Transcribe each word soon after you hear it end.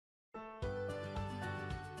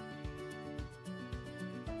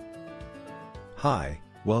Hi,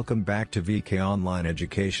 welcome back to VK Online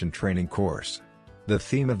Education Training course. The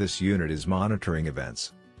theme of this unit is monitoring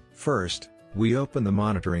events. First, we open the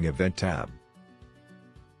Monitoring Event tab.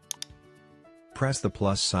 Press the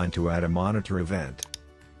plus sign to add a monitor event.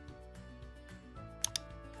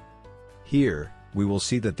 Here, we will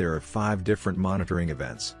see that there are 5 different monitoring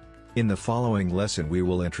events. In the following lesson we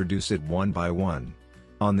will introduce it one by one.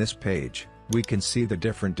 On this page, we can see the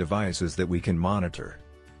different devices that we can monitor.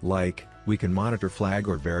 Like, we can monitor flag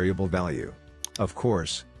or variable value. Of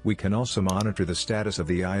course, we can also monitor the status of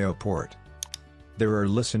the I/O port. There are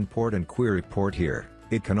listen port and query port here.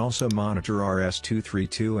 It can also monitor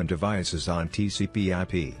RS-232 and devices on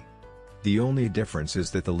TCP/IP. The only difference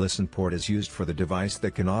is that the listen port is used for the device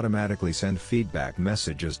that can automatically send feedback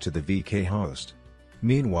messages to the VK host.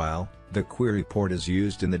 Meanwhile, the query port is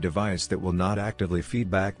used in the device that will not actively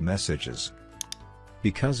feedback messages.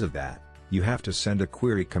 Because of that, you have to send a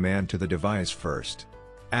query command to the device first.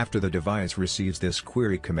 After the device receives this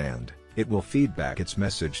query command, it will feedback its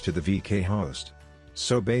message to the VK host.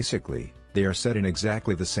 So basically, they are set in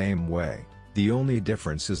exactly the same way. The only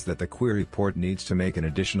difference is that the query port needs to make an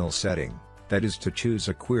additional setting, that is to choose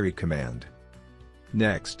a query command.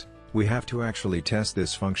 Next, we have to actually test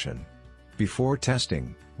this function. Before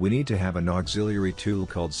testing, we need to have an auxiliary tool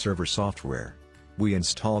called server software. We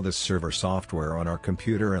install this server software on our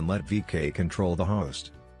computer and let VK control the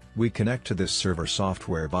host. We connect to this server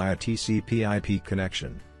software via TCP/IP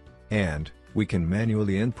connection. And, we can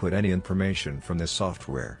manually input any information from this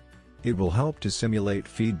software. It will help to simulate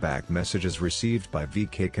feedback messages received by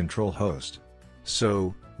VK control host.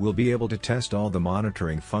 So, we'll be able to test all the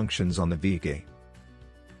monitoring functions on the VK.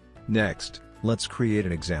 Next, let's create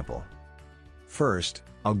an example. First,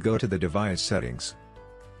 I'll go to the device settings.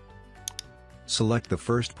 Select the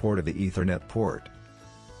first port of the Ethernet port.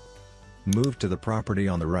 Move to the property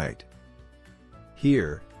on the right.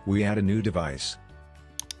 Here, we add a new device.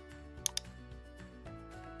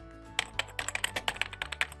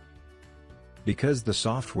 Because the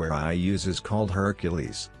software I use is called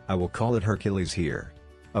Hercules, I will call it Hercules here.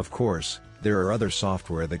 Of course, there are other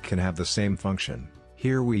software that can have the same function.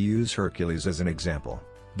 Here we use Hercules as an example.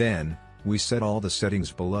 Then, we set all the settings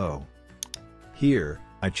below. Here,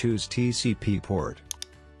 I choose TCP port.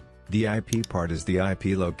 The IP part is the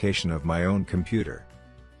IP location of my own computer.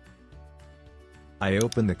 I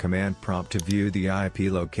open the command prompt to view the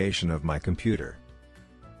IP location of my computer.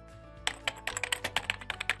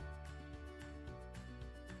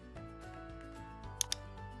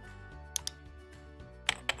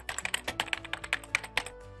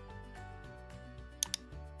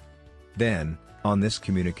 Then, on this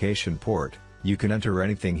communication port, you can enter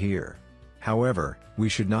anything here. However, we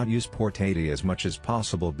should not use port 80 as much as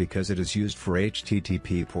possible because it is used for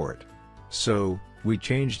HTTP port. So, we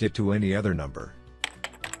changed it to any other number.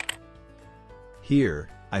 Here,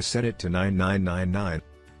 I set it to 9999.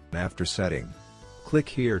 After setting, click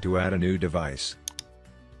here to add a new device.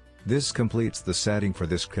 This completes the setting for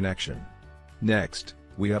this connection. Next,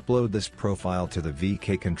 we upload this profile to the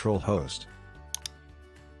VK control host.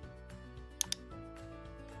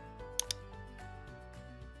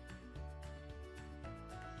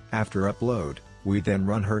 After upload, we then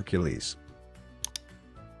run Hercules.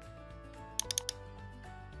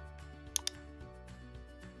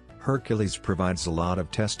 Hercules provides a lot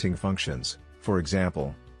of testing functions. For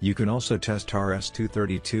example, you can also test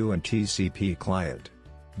RS-232 and TCP client.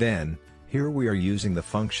 Then, here we are using the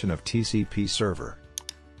function of TCP server.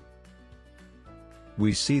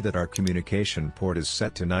 We see that our communication port is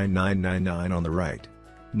set to 9999 on the right.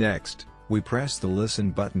 Next, we press the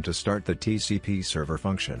listen button to start the TCP server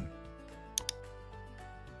function.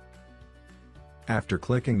 After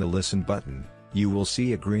clicking the listen button, you will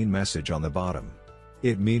see a green message on the bottom.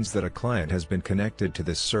 It means that a client has been connected to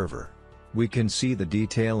this server. We can see the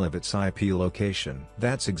detail of its IP location.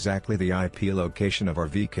 That's exactly the IP location of our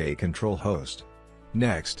VK control host.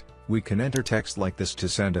 Next, we can enter text like this to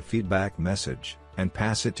send a feedback message, and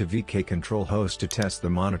pass it to VK control host to test the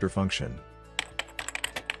monitor function.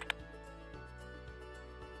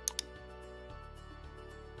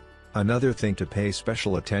 Another thing to pay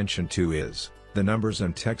special attention to is, the numbers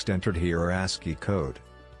and text entered here are ASCII code.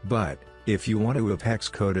 But, if you want to have hex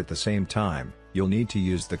code at the same time, you'll need to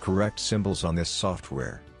use the correct symbols on this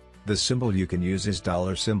software. The symbol you can use is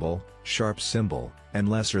 $ symbol, sharp symbol, and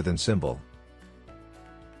lesser than symbol.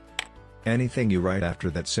 Anything you write after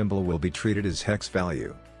that symbol will be treated as hex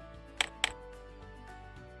value.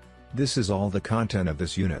 This is all the content of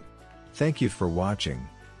this unit. Thank you for watching.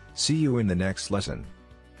 See you in the next lesson.